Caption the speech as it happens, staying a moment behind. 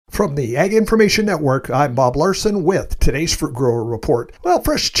From the Ag Information Network, I'm Bob Larson with today's Fruit Grower Report. Well,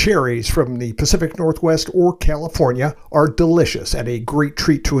 fresh cherries from the Pacific Northwest or California are delicious and a great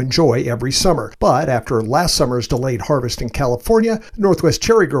treat to enjoy every summer. But after last summer's delayed harvest in California, Northwest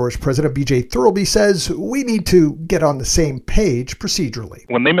Cherry Growers President B.J. Thurlby says we need to get on the same page procedurally.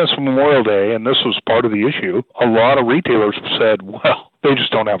 When they missed Memorial Day, and this was part of the issue, a lot of retailers have said, well, they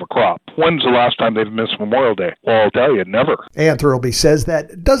just don't have a crop. When's the last time they've missed Memorial Day? Well, I'll tell you, never. And Thurlby says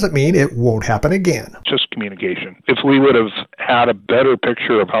that doesn't mean it won't happen again. Just communication. If we would have had a better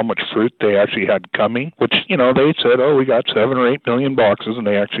picture of how much fruit they actually had coming, which, they said, we got 7 or 8 million boxes, and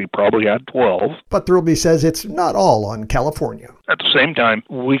they actually probably had 12. But Thurlby says it's not all on California. At the same time,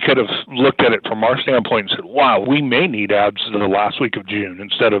 we could have looked at it from our standpoint and said, wow, we may need ads to the last week of June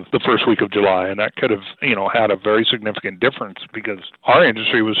instead of the first week of July. And that could have, had a very significant difference because our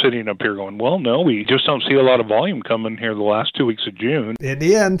industry was sitting up here going, well, no, we just don't see a lot of volume coming here the last 2 weeks of June. In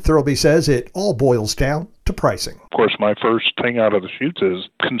the end, Thurlby says it all boils down to pricing. Of course, my first thing out of the chutes is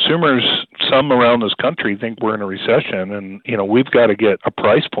consumers, some around this country think we're in a recession, and we've got to get a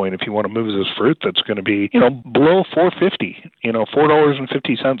price point if you want to move this fruit that's going to be below $4.50.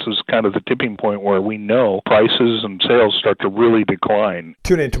 $4.50 is kind of the tipping point where we know prices and sales start to really decline.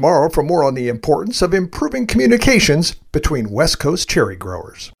 Tune in tomorrow for more on the importance of improving communications between West Coast cherry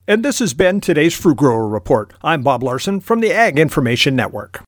growers. And this has been today's Fruit Grower Report. I'm Bob Larson from the Ag Information Network.